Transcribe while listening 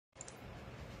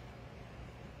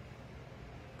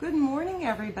Good morning,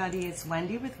 everybody. It's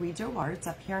Wendy with Wejo Arts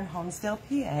up here in Homestead,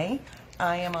 PA.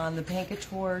 I am on the Paint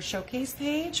Couture showcase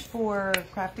page for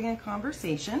Crafting and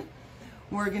Conversation.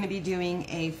 We're going to be doing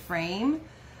a frame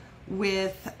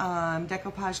with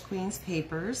Decoupage Queen's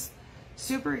papers.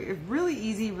 Really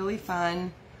easy, really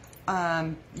fun.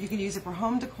 You could use it for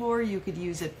home decor. You could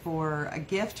use it for a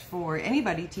gift for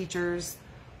anybody, teachers,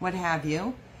 what have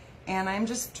you. And I'm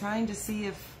just trying to see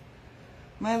if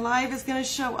my live is going to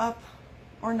show up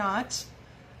or not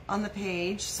on the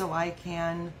page so I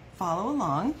can follow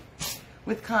along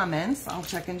with comments. I'll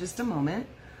check in just a moment.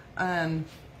 I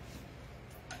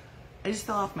just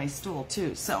fell off my stool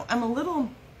too, so I'm a little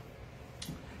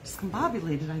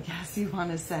discombobulated, I guess you want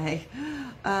to say.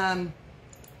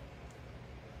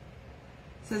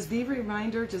 Says be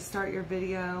reminder to start your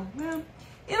video. Well,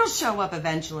 it'll show up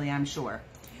eventually, I'm sure.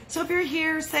 So if you're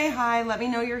here, say hi, let me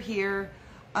know you're here.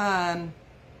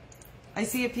 I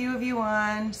see a few of you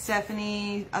on.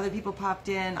 Stephanie, other people popped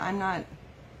in. I'm not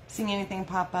seeing anything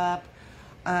pop up.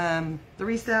 The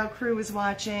Restyle crew is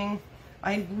watching.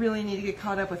 I really need to get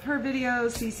caught up with her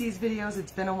videos, CC's videos.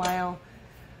 It's been a while.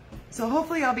 So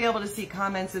hopefully I'll be able to see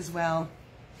comments as well.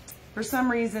 For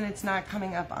some reason, it's not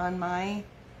coming up on my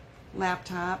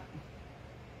laptop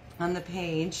on the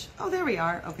page. Oh, there we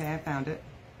are. Okay, I found it.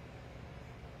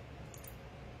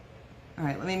 All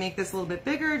right, let me make this a little bit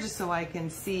bigger just so I can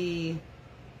see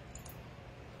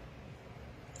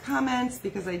comments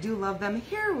because I do love them.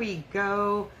 Here we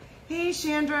go. Hey,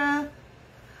 Chandra.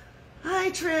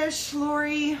 Hi, Trish,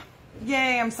 Lori.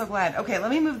 Yay, I'm so glad. Okay, let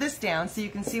me move this down so you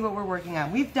can see what we're working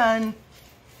on. We've done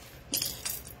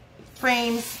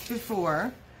frames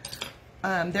before.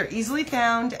 They're easily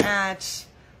found at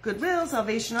Goodwill,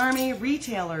 Salvation Army.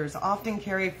 Retailers often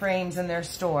carry frames in their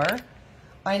store.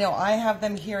 I know I have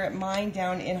them here at mine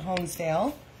down in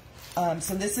Homestead.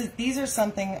 So these are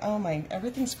something, oh my,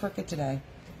 everything's crooked today.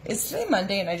 It's today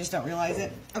Monday and I just don't realize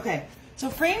it. Okay,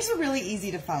 so frames are really easy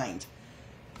to find.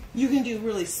 You can do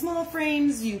really small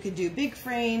frames, you could do big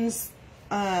frames.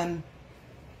 All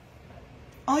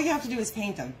you have to do is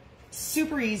paint them.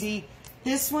 Super easy.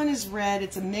 This one is red.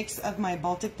 It's a mix of my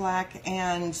Baltic black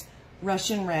and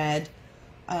Russian red.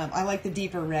 I like the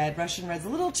deeper red. Russian red's a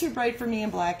little too bright for me,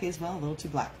 and black is, well, a little too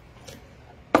black.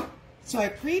 So I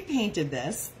pre-painted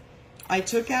this. I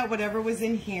took out whatever was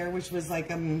in here, which was like,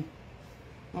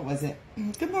 what was it?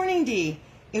 Good morning, Dee.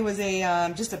 It was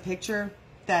a just a picture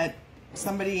that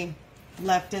somebody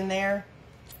left in there.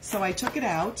 So I took it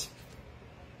out,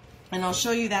 and I'll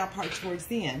show you that part towards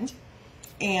the end.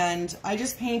 And I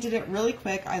just painted it really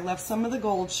quick. I left some of the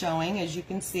gold showing, as you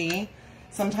can see.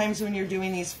 Sometimes when you're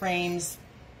doing these frames,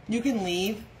 you can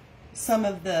leave some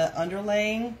of the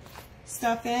underlaying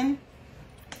stuff in.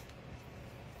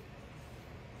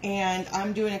 And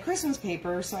I'm doing a Christmas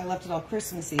paper, so I left it all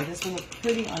Christmassy. This would look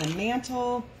pretty on a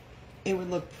mantle. It would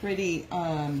look pretty,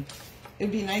 it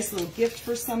would be a nice little gift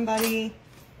for somebody.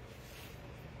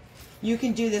 You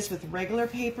can do this with regular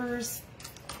papers,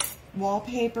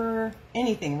 wallpaper,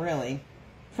 anything really.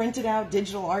 Printed out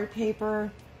digital art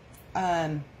paper.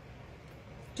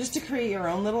 Just to create your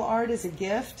own little art as a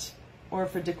gift or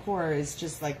for decor is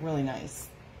just like really nice.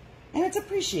 And it's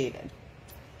appreciated.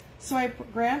 So I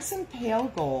grabbed some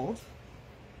pale gold.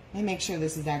 Let me make sure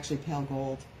this is actually pale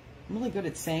gold. I'm really good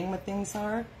at saying what things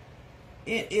are.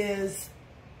 It is,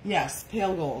 yes,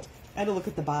 pale gold. I had to look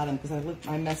at the bottom because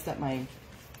I messed up my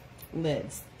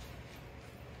lids.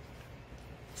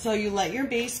 So you let your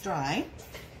base dry.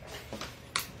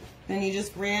 Then you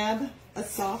just grab a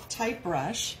soft type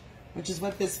brush, which is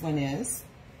what this one is.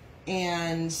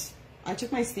 And I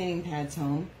took my staining pads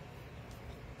home.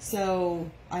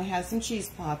 So I have some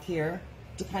cheesecloth here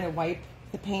to kind of wipe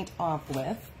the paint off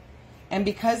with. And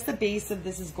because the base of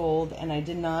this is gold and I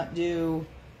did not do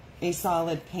a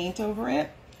solid paint over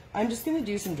it, I'm just going to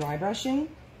do some dry brushing.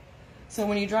 So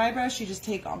when you dry brush, you just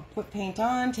put paint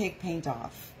on, take paint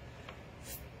off.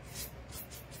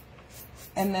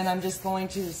 And then I'm just going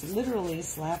to just literally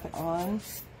slap it on.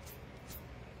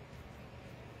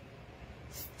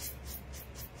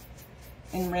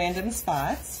 In random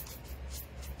spots.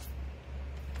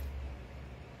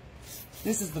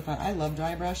 This is the fun. I love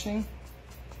dry brushing.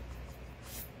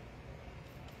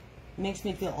 It makes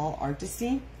me feel all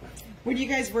artisty. What are you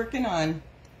guys working on?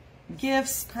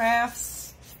 Gifts,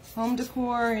 crafts, home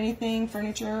decor, anything,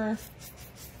 furniture?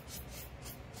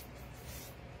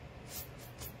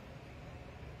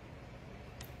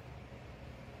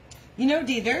 You know,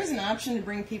 Dee, there's an option to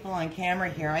bring people on camera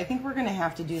here. I think we're going to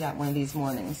have to do that one of these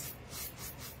mornings.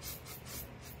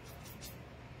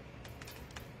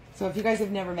 So if you guys have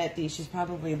never met Dee, she's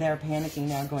probably there panicking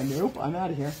now going, nope, I'm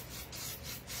out of here.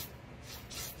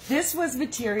 This was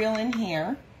material in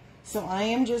here, so I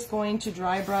am just going to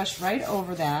dry brush right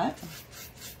over that.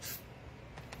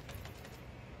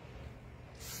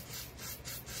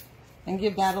 And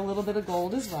give that a little bit of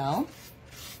gold as well.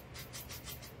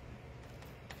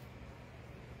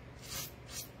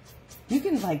 You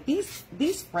can, like,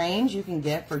 these frames you can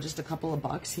get for just a couple of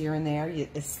bucks here and there.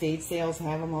 Estate sales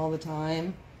have them all the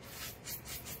time.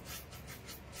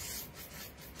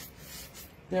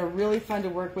 They're really fun to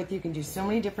work with. You can do so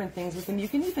many different things with them. You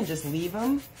can even just leave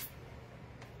them.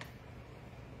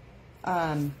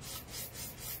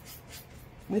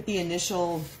 With the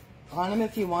initial on them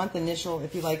if you want. The initial,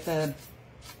 if you like the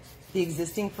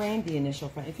existing frame, the initial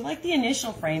frame. If you like the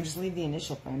initial frame, just leave the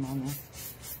initial frame on there.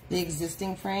 The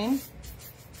existing frame.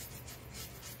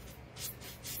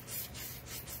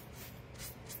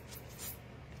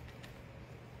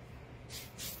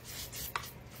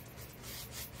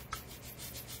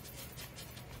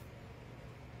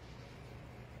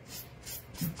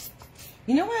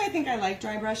 You know why I think I like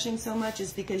dry brushing so much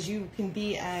is because you can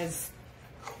be as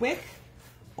quick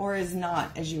or as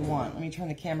not as you want. Let me turn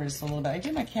the camera just a little bit. I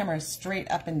did my camera straight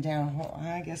up and down.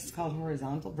 I guess it's called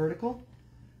horizontal, vertical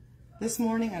this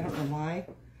morning. I don't know why.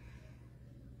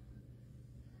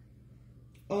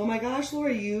 Oh my gosh,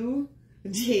 Laura, you,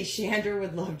 Chandra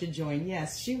would love to join.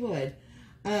 Yes, she would.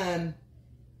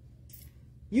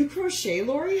 You crochet,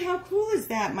 Lori? How cool is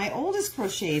that? My oldest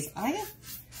crochets.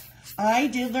 I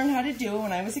did learn how to do it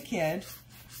when I was a kid.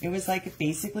 It was like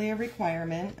basically a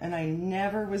requirement, and I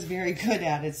never was very good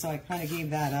at it, so I kind of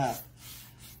gave that up.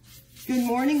 Good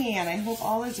morning, Ann. I hope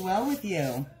all is well with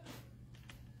you.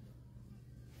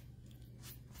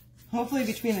 Hopefully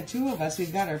between the two of us,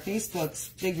 we've got our Facebooks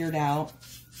figured out,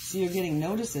 so you're getting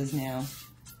notices now.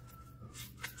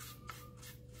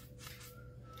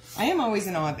 I am always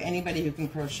in awe of anybody who can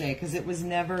crochet, because it was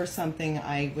never something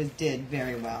I did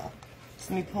very well.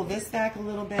 So let me pull this back a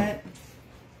little bit.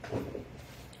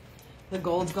 The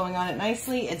gold's going on it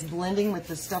nicely. It's blending with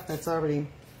the stuff that's already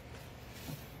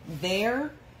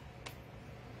there.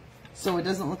 So it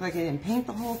doesn't look like I didn't paint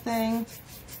the whole thing,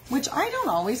 which I don't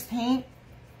always paint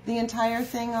the entire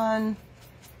thing on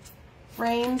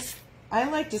frames. I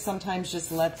like to sometimes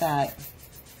just let that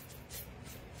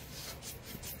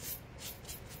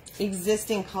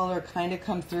existing color kind of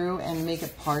come through and make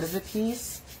it part of the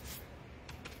piece.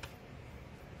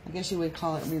 I guess you would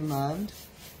call it reloved.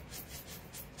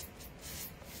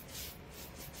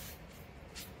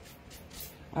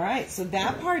 All right, so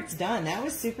that part's done. That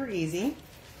was super easy,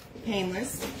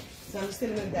 painless. So I'm just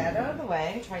going to move that out of the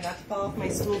way. Try not to fall off my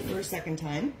stool for a second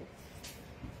time.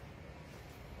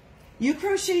 You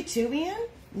crochet too, Ian?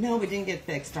 No, it didn't get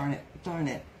fixed. Darn it. Darn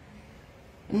it.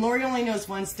 And Lori only knows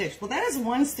one stitch. Well, that is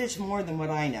one stitch more than what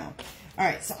I know. All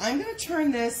right, so I'm going to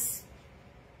turn this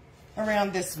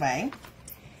around this way.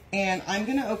 And I'm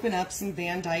going to open up some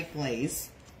Van Dyke glaze,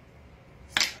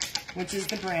 which is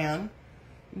the brown,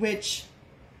 which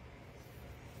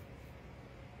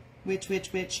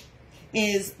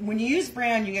is, when you use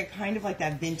brown, you get kind of like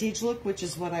that vintage look, which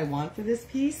is what I want for this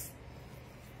piece.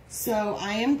 So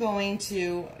I am going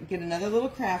to get another little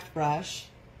craft brush,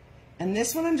 and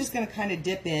this one I'm just going to kind of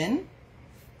dip in.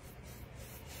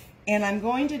 And I'm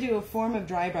going to do a form of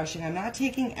dry brushing. I'm not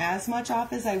taking as much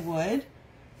off as I would,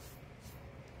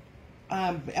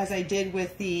 as I did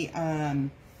with the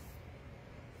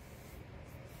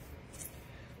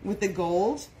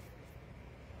gold.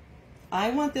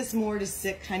 I want this more to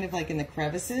sit kind of like in the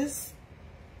crevices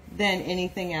than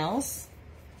anything else.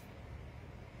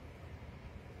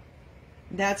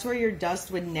 That's where your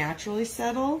dust would naturally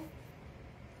settle.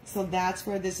 So that's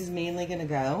where this is mainly going to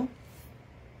go.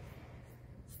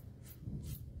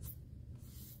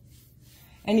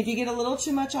 And if you get a little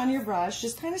too much on your brush,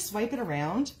 just kind of swipe it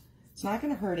around. It's not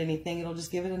going to hurt anything. It'll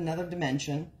just give it another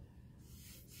dimension.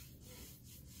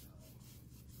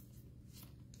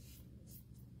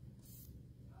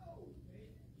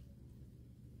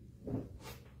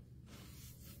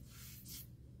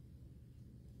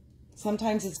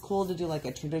 Sometimes it's cool to do like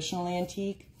a traditional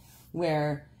antique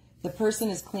where the person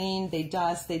is clean, they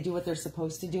dust, they do what they're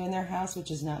supposed to do in their house, which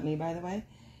is not me, by the way.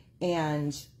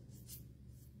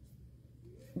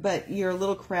 But your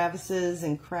little crevices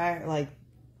and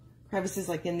crevices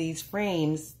like in these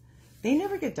frames, they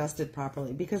never get dusted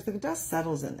properly because the dust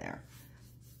settles in there.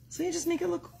 So you just make it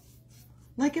look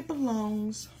like it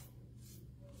belongs.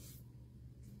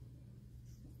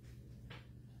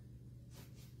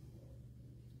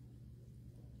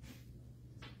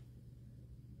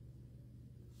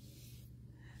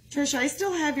 Trisha, I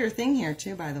still have your thing here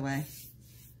too, by the way.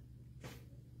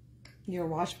 Your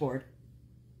washboard.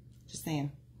 Just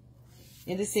saying.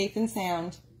 It is safe and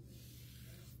sound.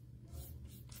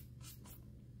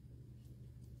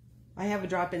 I have a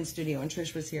drop-in studio, and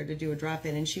Trish was here to do a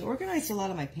drop-in, and she organized a lot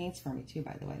of my paints for me too,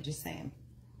 by the way, just saying.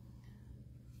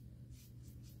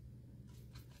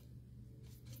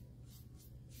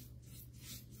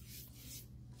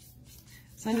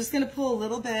 So I'm just going to pull a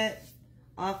little bit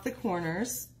off the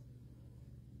corners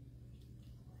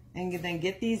and then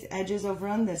get these edges over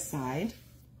on this side.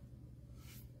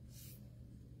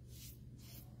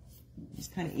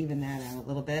 Just kind of even that out a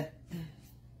little bit.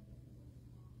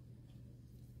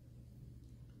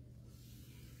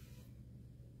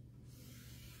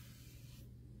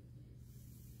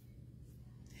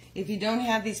 If you don't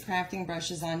have these crafting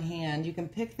brushes on hand, you can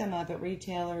pick them up at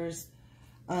retailers.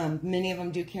 Many of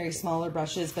them do carry smaller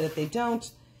brushes, but if they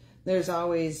don't, there's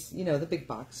always, you know, the big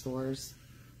box stores,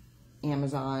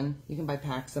 Amazon. You can buy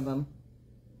packs of them.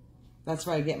 That's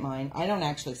where I get mine. I don't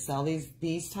actually sell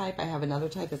these type. I have another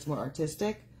type that's more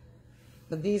artistic,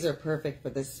 but these are perfect for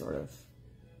this sort of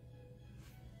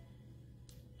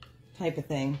type of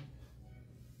thing.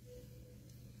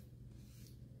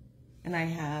 And I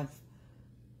have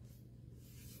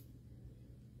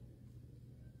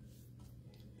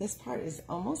this part is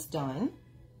almost done.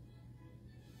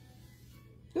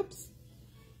 Oops.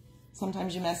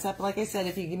 Sometimes you mess up. Like I said,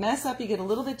 if you mess up, you get a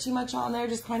little bit too much on there,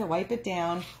 just kind of wipe it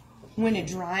down. When it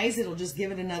dries, it'll just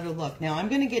give it another look. Now I'm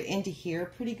going to get into here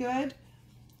pretty good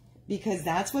because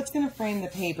that's what's going to frame the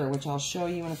paper, which I'll show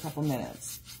you in a couple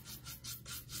minutes.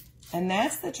 And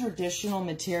that's the traditional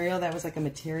material. That was like a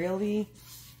material-y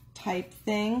type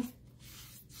thing.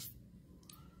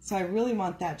 So I really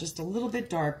want that just a little bit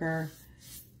darker,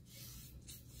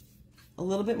 a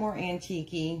little bit more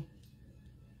antique-y.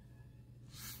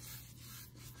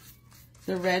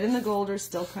 The red and the gold are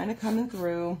still kind of coming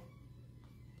through.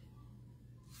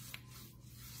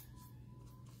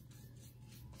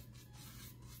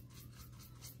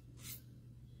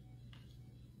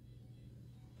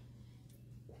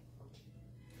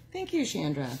 Thank you,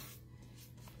 Chandra.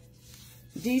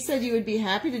 Dee said you would be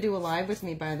happy to do a live with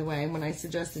me, by the way, when I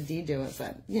suggested Dee do it,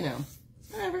 but, you know,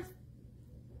 whatever.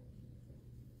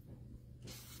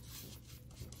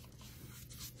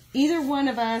 Either one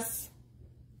of us,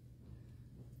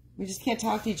 we just can't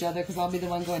talk to each other because I'll be the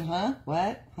one going, huh?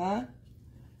 What? Huh?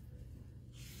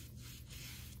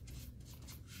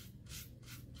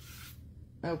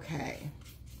 Okay.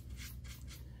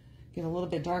 Get a little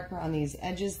bit darker on these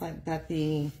edges like that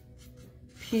the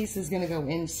piece is going to go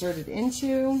inserted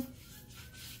into.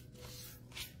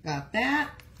 Got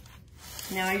that.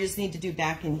 Now I just need to do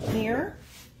back in here.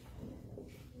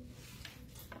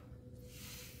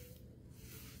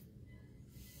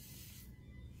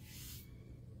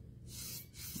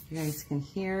 You guys can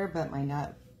hear, but my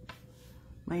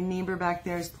neighbor back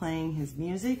there is playing his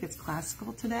music. It's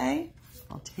classical today.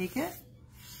 I'll take it.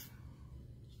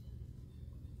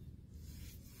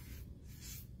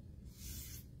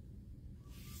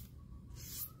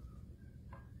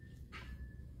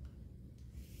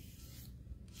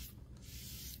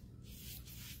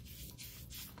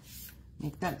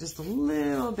 Make that just a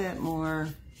little bit more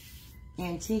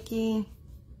antique-y.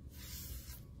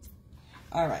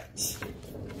 All right.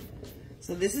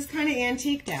 So this is kind of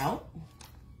antiqued out.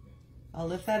 I'll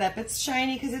lift that up. It's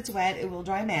shiny because it's wet. It will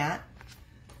dry matte.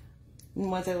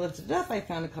 And once I lifted it up, I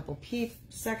found a couple peep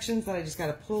sections that I just got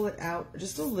to pull it out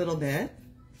just a little bit.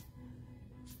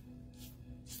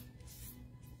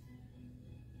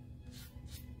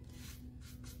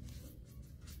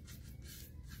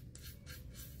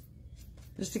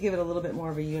 Just to give it a little bit more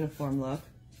of a uniform look.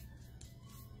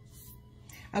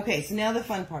 Okay, so now the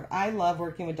fun part. I love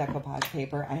working with decoupage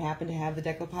paper. I happen to have the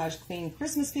Decoupage Queen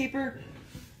Christmas paper.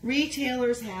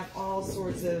 Retailers have all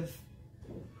sorts of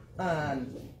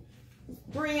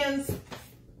brands.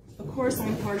 Of course,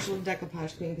 I'm partial to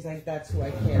Decoupage Queen because that's who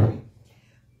I carry.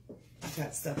 I've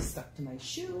got stuff stuck to my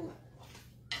shoe.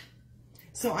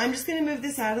 So I'm just going to move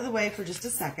this out of the way for just a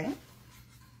second.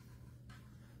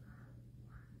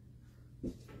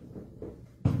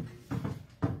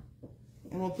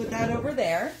 And we'll put that over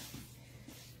there.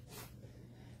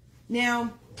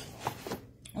 Now,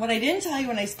 what I didn't tell you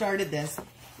when I started this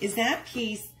is that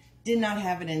piece did not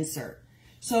have an insert.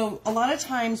 So a lot of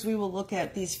times we will look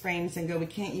at these frames and go, we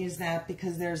can't use that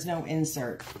because there's no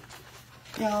insert.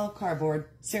 Y'all, cardboard.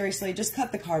 Seriously, just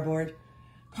cut the cardboard.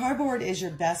 Cardboard is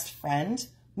your best friend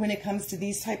when it comes to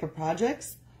these type of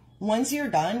projects. Once you're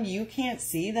done, you can't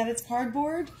see that it's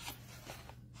cardboard.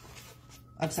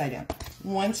 Upside down.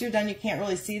 Once you're done, you can't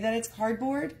really see that it's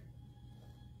cardboard.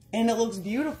 And it looks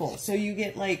beautiful. So you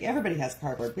get like, everybody has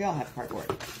cardboard. We all have cardboard.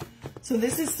 So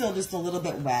this is still just a little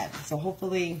bit wet. So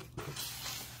hopefully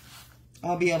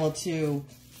I'll be able to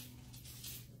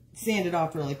sand it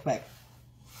off really quick.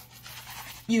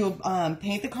 You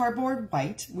paint the cardboard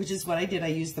white, which is what I did. I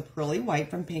used the Pearly White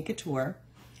from Paint Couture.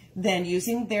 Then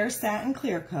using their satin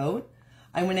clear coat,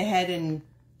 I went ahead and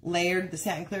layered the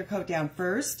satin clear coat down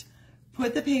first,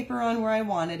 put the paper on where I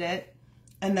wanted it,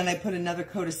 and then I put another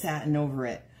coat of satin over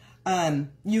it.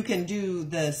 You can do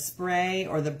the spray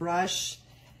or the brush,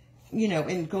 you know,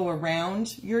 and go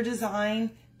around your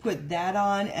design, put that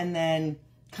on, and then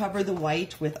cover the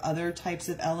white with other types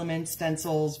of elements,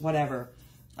 stencils, whatever.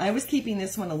 I was keeping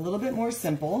this one a little bit more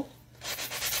simple.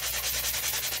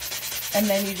 And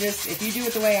then you just, if you do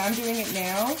it the way I'm doing it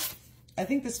now, I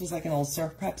think this was like an old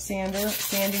surf prep sanding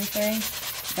thing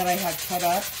that I had cut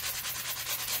up.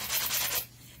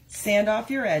 Sand off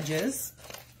your edges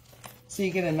so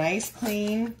you get a nice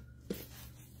clean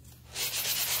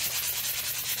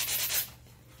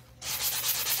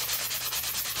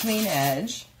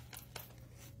edge.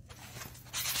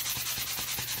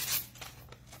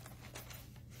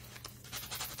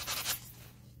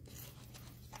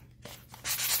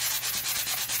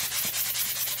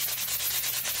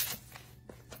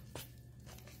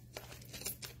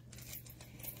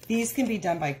 These can be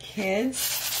done by kids,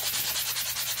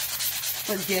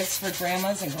 for gifts for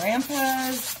grandmas and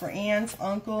grandpas, for aunts,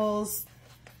 uncles.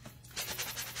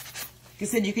 Like I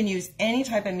said, you can use any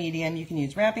type of medium. You can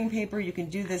use wrapping paper. You can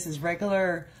do this as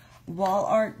regular wall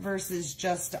art versus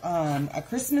just a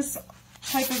Christmas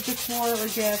type of decor or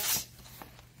gift.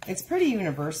 It's pretty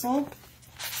universal.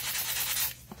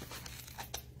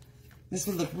 This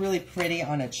would look really pretty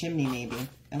on a chimney maybe.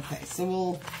 Okay, so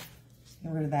we'll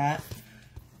get rid of that.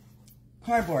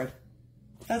 Cardboard.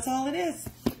 That's all it is.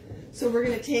 So we're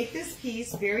going to take this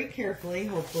piece very carefully,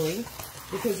 hopefully,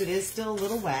 because it is still a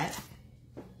little wet.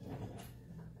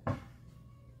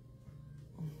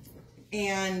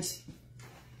 And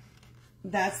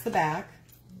that's the back.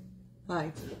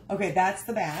 Hi. Okay, that's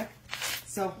the back.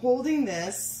 So holding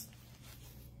this,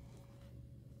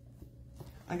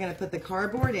 I'm going to put the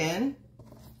cardboard in.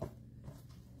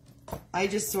 I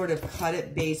just sort of cut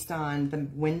it based on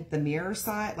the mirror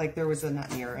side. Like there was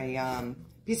not mirror, a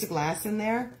piece of glass in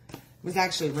there. It was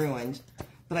actually ruined.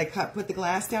 But I put the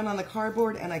glass down on the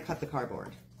cardboard and I cut the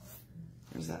cardboard.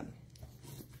 There's that.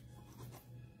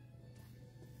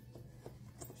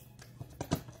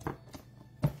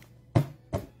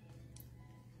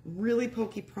 Really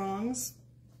pokey prongs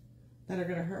that are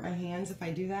going to hurt my hands if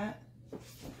I do that.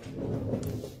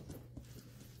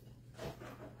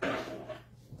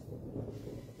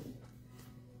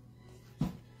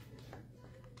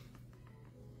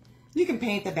 You can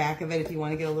paint the back of it if you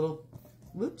want to get a little,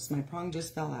 whoops, my prong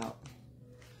just fell out.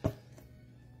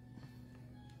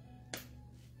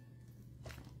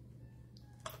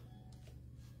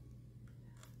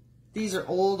 These are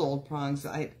old prongs.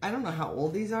 I don't know how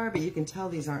old these are, but you can tell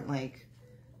these aren't like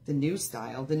the new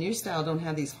style. The new style don't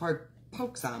have these hard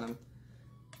pokes on them.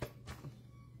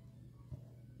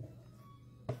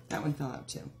 That one fell out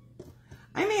too.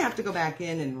 I may have to go back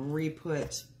in and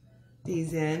re-put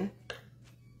these in.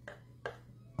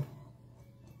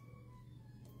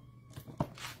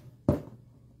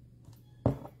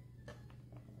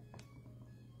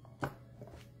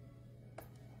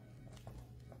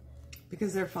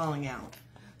 Because they're falling out.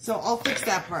 So I'll fix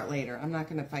that part later. I'm not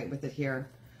going to fight with it here.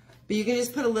 But you can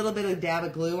just put a little bit of dab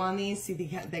of glue on these. See,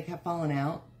 they kept falling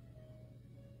out.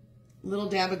 Little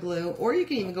dab of glue. Or you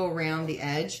can even go around the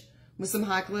edge with some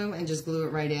hot glue and just glue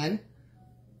it right in.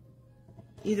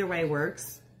 Either way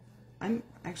works.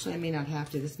 Actually, I may not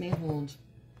have to. This may hold.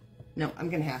 No,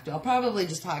 I'm going to have to. I'll probably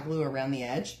just hot glue around the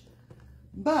edge.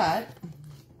 But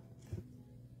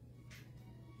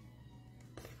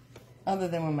other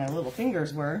than when my little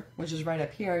fingers were, which is right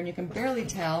up here, and you can barely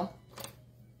tell.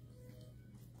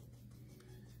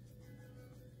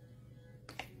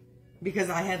 Because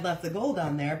I had left the gold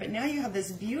on there, but now you have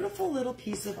this beautiful little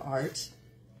piece of art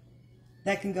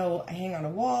that can go hang on a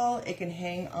wall. It can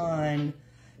hang on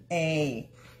a,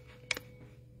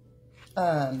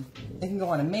 it can go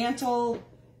on a mantle.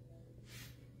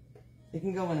 It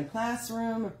can go in a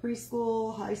classroom, a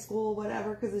preschool, high school,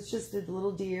 whatever, because it's just a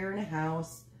little deer in a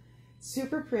house.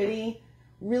 Super pretty,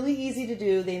 really easy to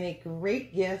do. They make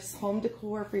great gifts, home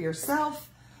decor for yourself,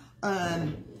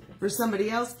 for somebody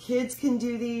else. Kids can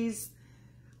do these.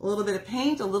 A little bit of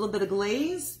paint, a little bit of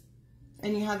glaze,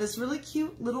 and you have this really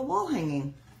cute little wall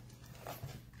hanging.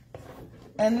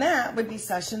 And that would be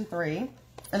session 3.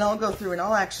 And I'll go through and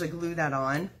I'll actually glue that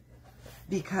on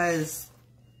because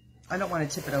I don't want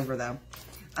to tip it over though.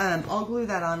 I'll glue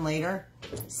that on later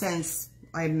since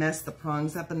I messed the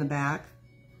prongs up in the back.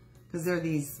 Because they're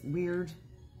these weird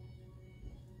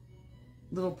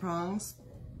little prongs.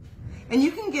 And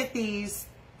you can get these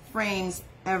frames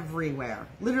everywhere,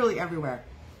 literally everywhere.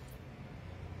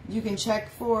 You can check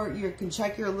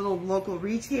your little local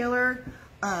retailer.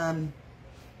 I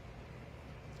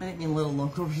didn't mean little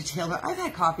local retailer. I've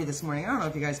had coffee this morning. I don't know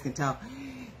if you guys can tell.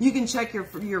 You can check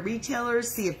your retailers,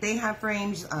 see if they have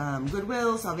frames.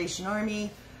 Goodwill, Salvation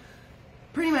Army,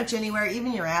 pretty much anywhere.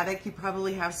 Even your attic, you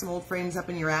probably have some old frames up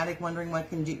in your attic, wondering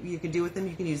what you can do with them.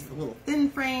 You can use the little thin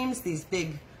frames, these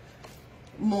big,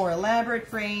 more elaborate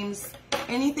frames.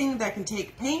 Anything that can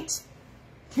take paint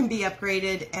can be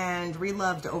upgraded and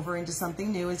reloved over into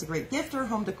something new as a great gift or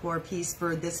home decor piece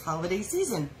for this holiday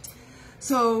season.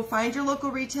 So find your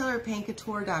local retailer at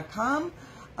paintcouture.com.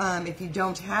 If you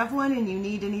don't have one and you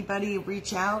need anybody,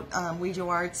 reach out. Wejo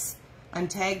Arts, I'm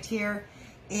tagged here.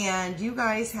 And you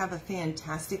guys have a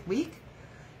fantastic week.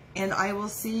 And I will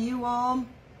see you all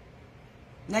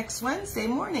next Wednesday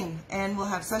morning. And we'll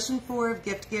have session 4 of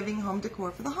gift giving home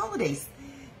decor for the holidays.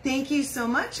 Thank you so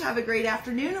much. Have a great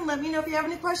afternoon. And let me know if you have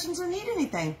any questions or need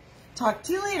anything. Talk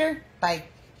to you later. Bye.